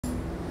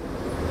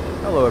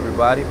Hello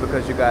everybody,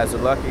 because you guys are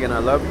lucky and I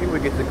love you, we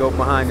get to go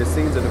behind the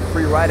scenes of the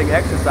free writing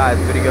exercise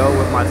video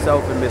with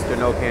myself and Mr.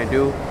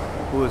 Nocando,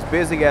 who is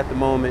busy at the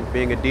moment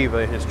being a diva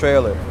in his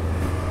trailer.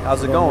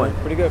 How's it going?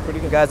 Pretty good, pretty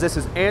good. Guys, this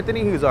is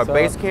Anthony, who's our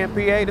base camp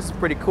PA. This is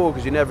pretty cool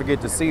because you never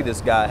get to see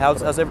this guy.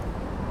 How's every...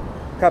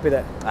 Copy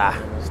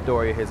that.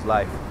 Story of his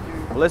life.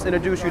 Well, let's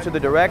introduce you to the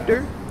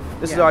director.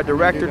 This is our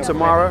director,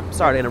 Tamara.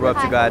 Sorry to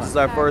interrupt you guys. This is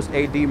our first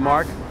AD,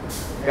 Mark.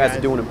 You guys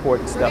are doing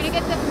important stuff. We're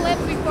gonna get the flip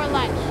before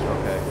lunch.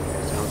 Okay,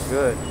 sounds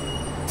good.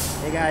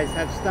 Hey guys,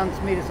 have stunts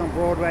meet us on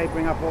Broadway,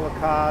 bring up all the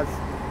cars,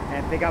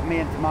 and pick up me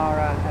and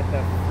Tamara at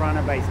the front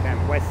of base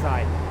camp, west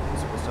side.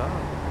 That's what's up.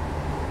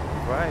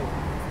 Right.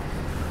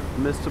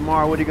 Miss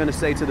Tamara, what are you going to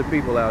say to the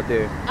people out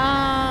there?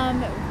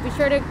 Be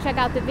sure to check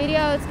out the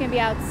video. It's gonna be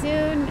out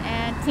soon.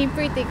 And Team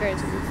Free Thinkers.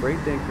 Free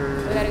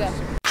Thinkers. We gotta go.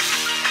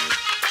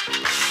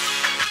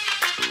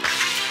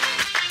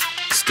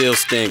 Still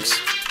stinks.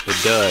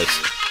 It does.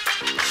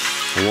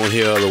 I won't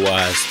hear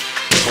otherwise.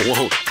 I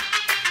won't.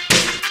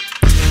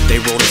 They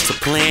wrote us a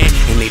plan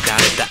and they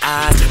dotted the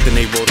I's. Then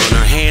they wrote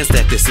on our hands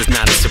that this is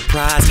not a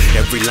surprise.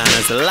 Every line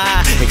is a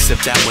lie,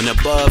 except that one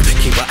above.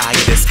 Keep an eye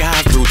in the sky,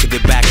 through to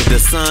the back of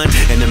the sun.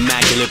 An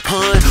immaculate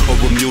pun or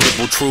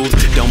immutable truth.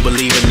 Don't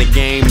believe in the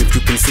game if you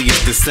can see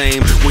it's the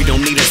same. We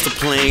don't need us to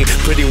plane.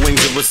 Pretty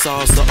wings of a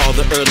sauce to all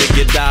the early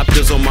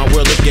adopters on my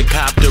world of get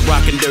copter.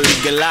 Rocking dirty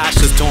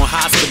galoshes, torn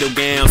hospital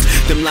gowns.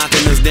 Them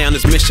locking us down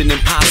is mission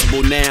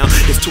impossible now.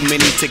 It's too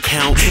many to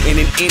count, and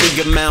in any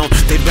amount.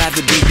 They'd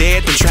rather be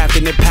dead than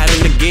trapped in the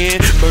pattern again.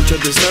 Burnt to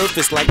the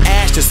surface like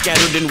ash that's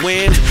scattered in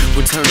wind.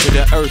 Return to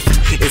the earth,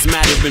 it's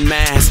matter in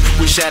mass.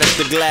 We shattered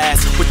the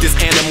glass with this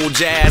animal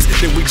jazz.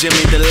 Then we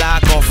jimmy the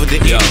lock off of the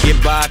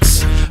idiot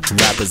box.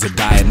 Rappers are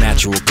dying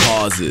natural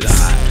causes.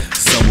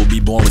 Some will be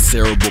born with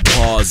cerebral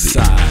palsy.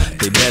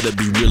 They better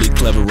be really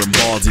clever and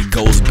ballsy.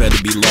 Goals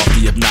better be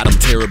lofty, if not I'm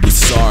terribly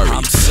sorry.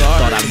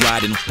 Thought I'd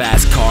ride in a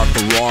fast car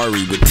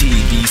Ferrari with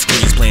TV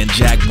screens playing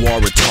Jaguar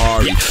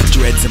Atari.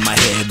 Dreads in my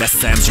head, that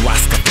sounds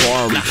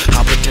Rastafari.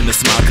 I pretend to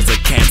smile cause I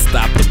can't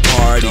stop the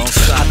party.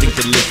 I think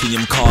the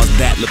lithium caused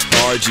that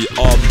lethargy.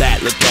 All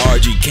that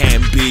lethargy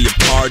can't be a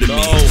part of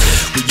me.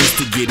 We used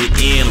to get it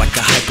in like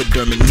a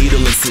hypodermic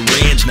needle and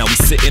syringe. Now we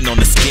sitting on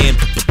the skin,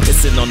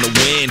 pissing on the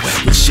wind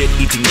with shit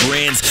eating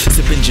grins,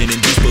 sipping gin and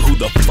juice, but who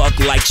the fuck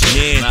likes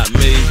gin? Not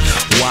me.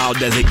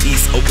 Wild as an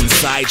East Oakland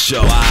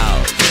sideshow.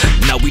 Wow.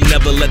 Now we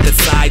never let that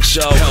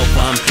sideshow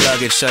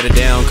Unplug it, shut it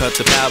down, cut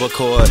the power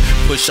cord.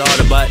 Push all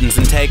the buttons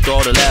and take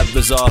all the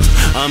levers off.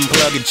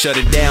 Unplug it, shut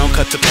it down,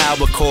 cut the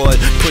power cord.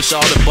 Push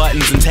all the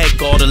buttons and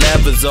take all the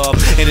levers off.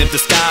 And if the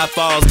sky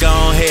falls, go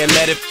ahead,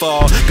 let it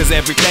fall. Cause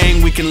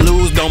everything we can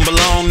lose don't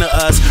belong to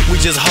us. We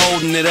just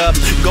holding it up,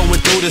 going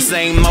through the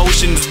same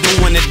motions,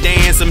 doing the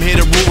dance. I'm here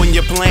to ruin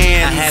your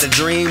plans. I had a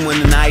dream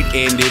when the night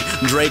ended.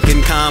 Drake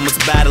and Khan was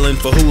battling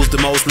for who's the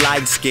most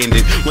light-skinned.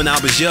 When I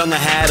was young, I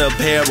had a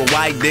pair of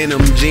white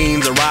denim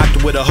jeans. I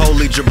rocked with a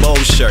Holy Jabot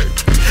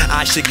shirt.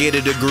 I should get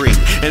a degree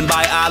in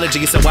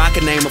biology so I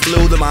can name a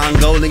flu, the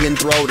Mongolian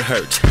throat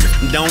hurt.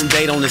 Don't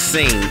date on the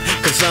scene,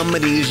 cause some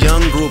of these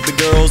young groupie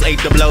girls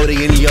ate the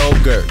bloaty and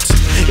yogurt.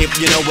 If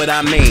you know what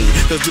I mean,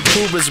 cause the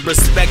crew is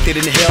respected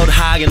and held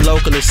high in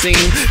local esteem.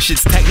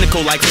 Shit's technical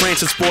like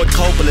Francis Ford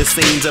Coppola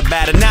scenes. A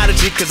bad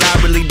analogy cause I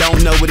really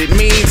don't know what it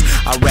means.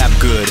 I rap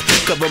good,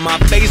 cover my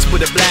face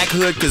with a black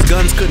hood, cause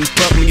guns couldn't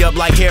fuck me up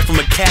like hair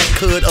from a cat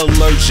could.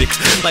 Allergic,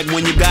 like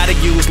when you gotta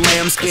use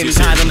lambskin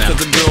condom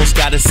cause a girl's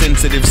got a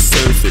sensitive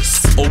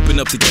surface. Open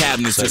up the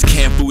cabinets, there's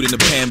canned food in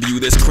the pan view.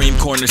 There's cream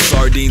corn, there's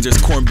sardines,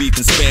 there's corned beef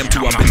and spam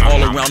too. I've been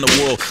all around the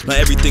world, now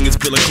everything is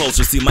feeling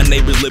closer. See my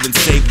neighbors live in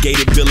safe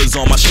gated villas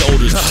on my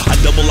shoulders. I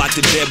double lock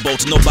the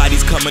deadbolts,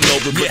 nobody's coming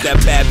over but that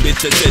bad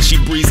bitch that says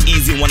she breathes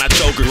easy when I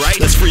choke her. Right?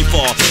 Let's free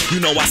fall, you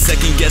know I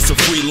second guess a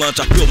free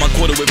lunch. I fill my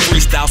quota with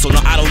freestyle, so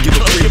no I don't give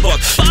a free fuck.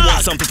 You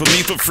want something from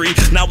me for free?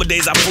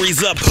 Nowadays I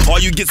freeze up,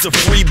 all you get's a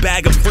free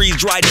bag of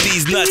freeze-dried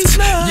these nuts.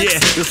 Yeah,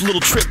 this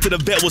little trip to the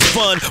vet was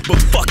fun, but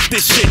fuck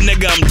this shit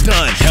nigga, I'm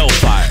done.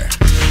 Hellfire.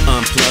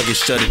 Unplug it,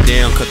 shut it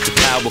down, cut the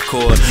power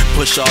cord.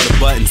 Push all the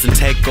buttons and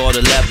take all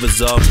the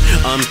levers off.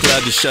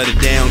 Unplug it, shut it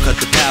down, cut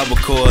the power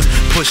cord.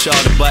 Push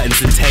all the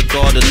buttons and take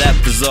all the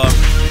levers off.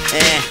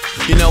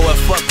 You know what,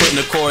 fuck putting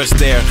the chorus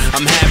there.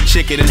 I'm half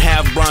chicken and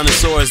half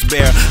brontosaurus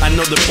bear. I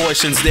know the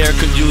portions there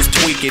could use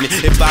tweaking.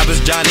 If I was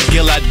Johnny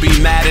Gill, I'd be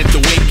mad at the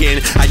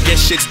weekend. I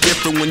guess shit's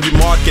different when you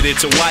market it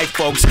to white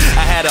folks.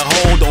 I had a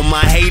hold on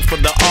my hate for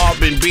the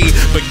R&B,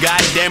 but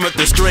goddamn it,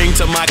 the string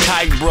to my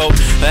kite broke.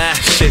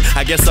 Shit,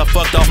 I guess I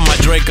fucked off my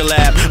Drake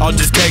collab. I'll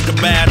just take a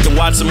bath and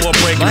watch some more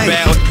Breaking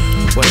Bad.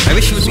 I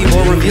wish you would be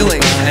more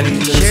revealing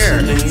and share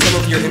some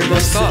of your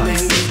innermost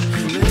thoughts.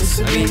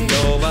 I mean,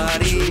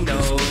 nobody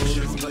knows.